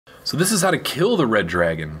So this is how to kill the red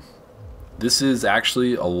dragon. This is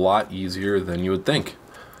actually a lot easier than you would think.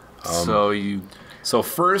 So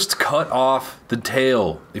first, cut off the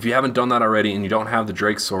tail. If you haven't done that already and you don't have the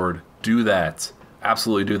Drake Sword, do that.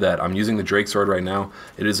 Absolutely do that. I'm using the Drake Sword right now.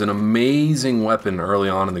 It is an amazing weapon early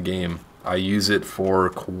on in the game. I use it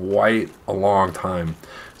for quite a long time.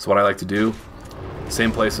 So what I like to do,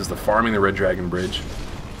 same place as the farming the Red Dragon Bridge.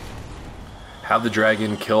 Have the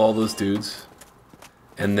dragon kill all those dudes.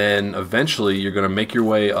 And then eventually you're going to make your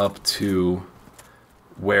way up to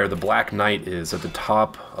where the Black Knight is at the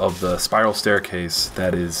top of the spiral staircase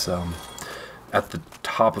that is at the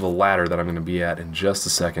top of the ladder that I'm going to be at in just a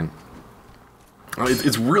second.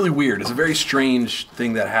 It's really weird. It's a very strange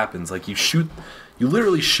thing that happens. Like you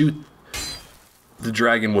literally shoot the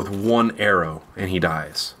dragon with one arrow and he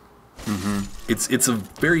dies. Mm-hmm. It's a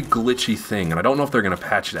very glitchy thing, and I don't know if they're going to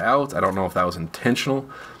patch it out. I don't know if that was intentional,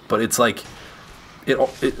 but it's like it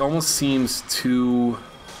almost seems too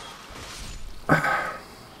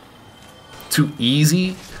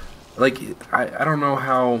easy. Like I don't know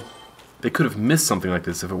how they could have missed something like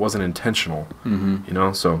this if it wasn't intentional. Mm-hmm. You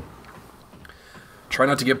know, so try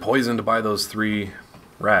not to get poisoned by those 3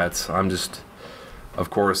 rats. I'm just, of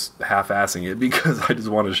course, half-assing it because I just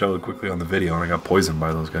wanted to show it quickly on the video, and I got poisoned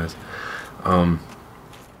by those guys.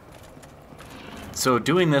 So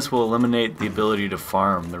doing this will eliminate the ability to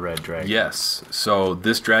farm the red dragon. Yes. So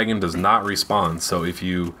this dragon does not respawn. So if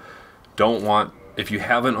you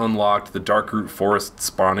haven't unlocked the Darkroot Forest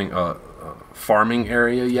spawning farming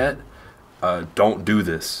area yet, don't do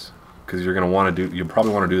this because you'll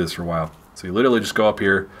probably want to do this for a while. So you literally just go up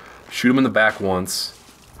here, shoot him in the back once.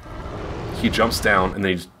 He jumps down and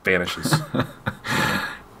then he just vanishes.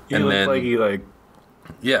 He looked like he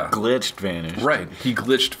glitched, vanished. Right, he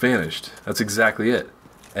glitched, vanished. That's exactly it.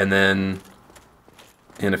 And then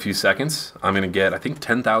in a few seconds, I'm gonna get, I think,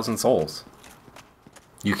 10,000 souls.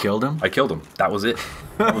 You killed him? I killed him. That was it.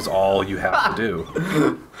 That was all you have to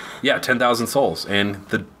do. Yeah, 10,000 souls, and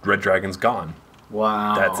the red dragon's gone.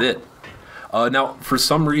 Wow. That's it. Now, for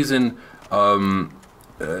some reason, through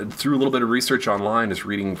a little bit of research online, just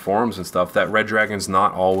reading forums and stuff, that red dragon's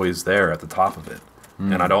not always there at the top of it,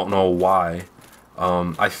 and I don't know why.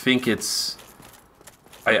 I think it's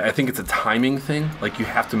a timing thing. Like you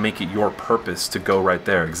have to make it your purpose to go right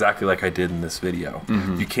there, exactly like I did in this video.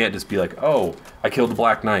 Mm-hmm. You can't just be like, "Oh, I killed the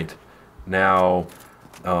Black Knight. Now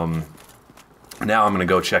I'm gonna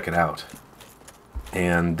go check it out."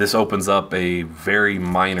 And this opens up a very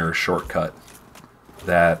minor shortcut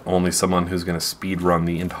that only someone who's going to speed run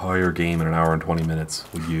the entire game in an hour and 20 minutes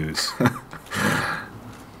would use.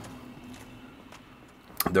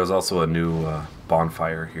 There's also a new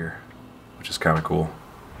bonfire here, which is kind of cool.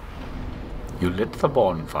 You lit the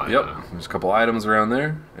bonfire. Yep, there's a couple items around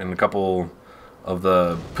there, and a couple of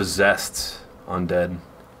the possessed undead.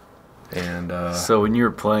 And so when you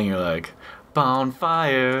were playing, you're like,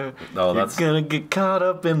 bonfire. Oh, that's You're gonna get caught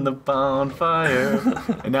up in the bonfire.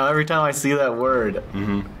 And now every time I see that word,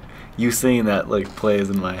 mm-hmm. you singing that plays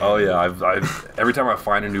in my head. Oh yeah, I've every time I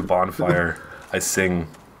find a new bonfire, I sing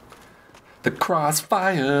the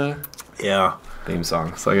Crossfire theme song.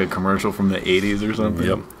 It's like a commercial from the 80s or something.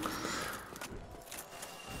 Yep.